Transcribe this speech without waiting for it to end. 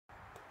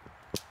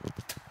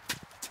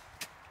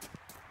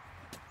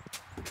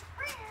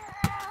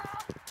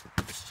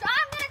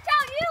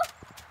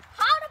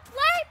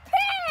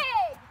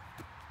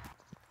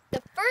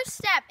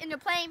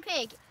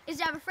is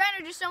to have a friend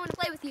or just someone to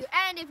play with you.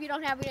 And if you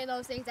don't have any of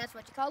those things, that's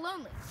what you call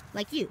lonely.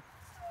 Like you.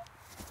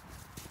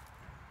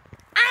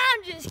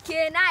 I'm just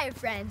kidding, I have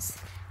friends.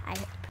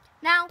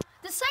 Now,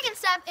 the second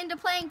step into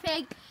playing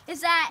Pig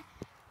is that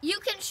you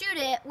can shoot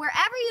it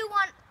wherever you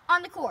want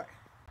on the court.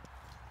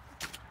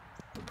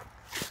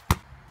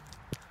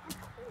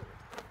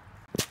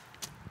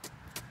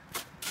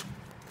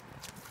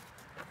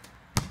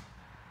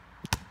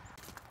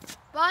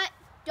 But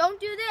don't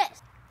do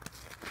this.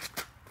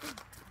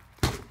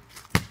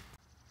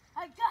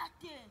 I got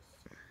this.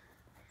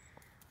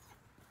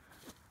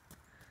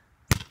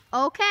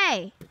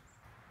 Okay.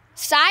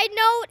 Side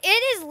note,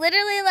 it is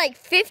literally like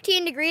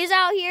 15 degrees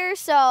out here,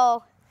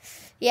 so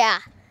yeah.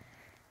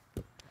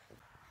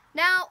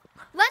 Now,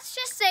 let's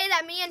just say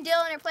that me and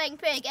Dylan are playing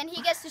Pig and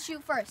he gets to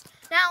shoot first.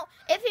 Now,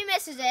 if he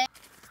misses it,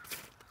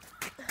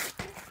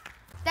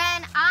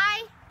 then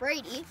I,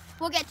 Brady,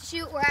 will get to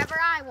shoot wherever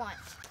I want.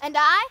 And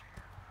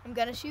I'm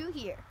gonna shoot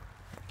here.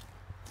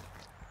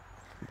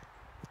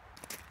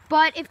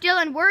 But if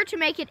Dylan were to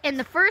make it in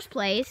the first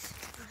place,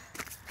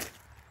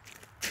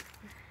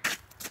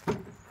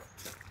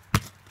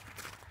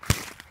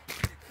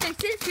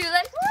 makes it feel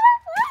like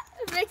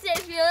makes it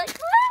feel like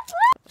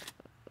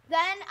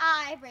then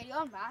I, Brady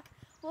Ohnbach,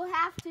 will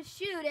have to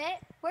shoot it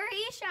where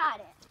he shot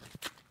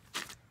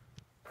it.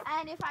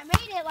 And if I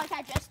made it like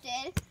I just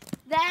did,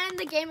 then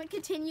the game would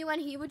continue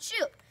and he would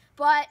shoot.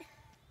 But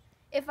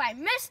if I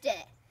missed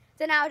it,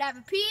 then I would have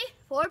a P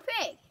for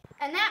Pig.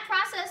 And that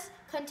process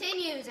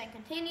continues and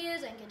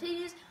continues and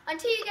continues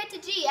until you get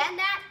to G. And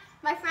that,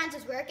 my friends,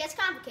 is where it gets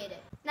complicated.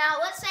 Now,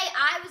 let's say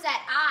I was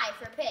at I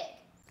for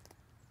Pig.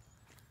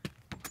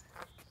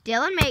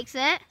 Dylan makes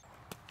it.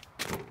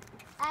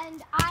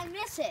 And I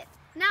miss it.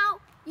 Now,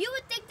 you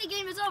would think the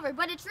game is over,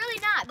 but it's really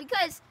not.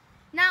 Because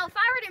now, if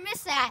I were to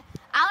miss that,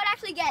 I would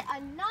actually get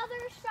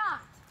another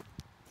shot.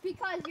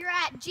 Because you're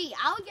at G.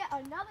 I would get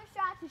another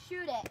shot to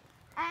shoot it.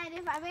 And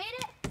if I made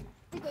it,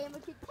 the game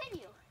would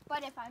continue.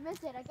 But if I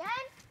missed it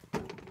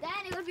again,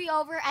 then it would be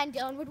over and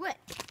Dylan would win.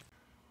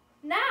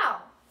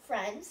 Now,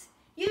 friends,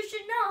 you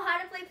should know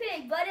how to play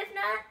Pig, but if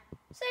not,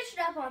 search it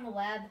up on the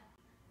web.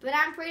 But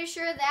I'm pretty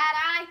sure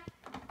that I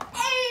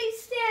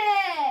aced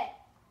it!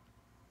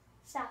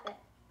 Stop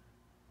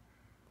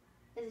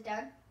it. Is it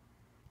done?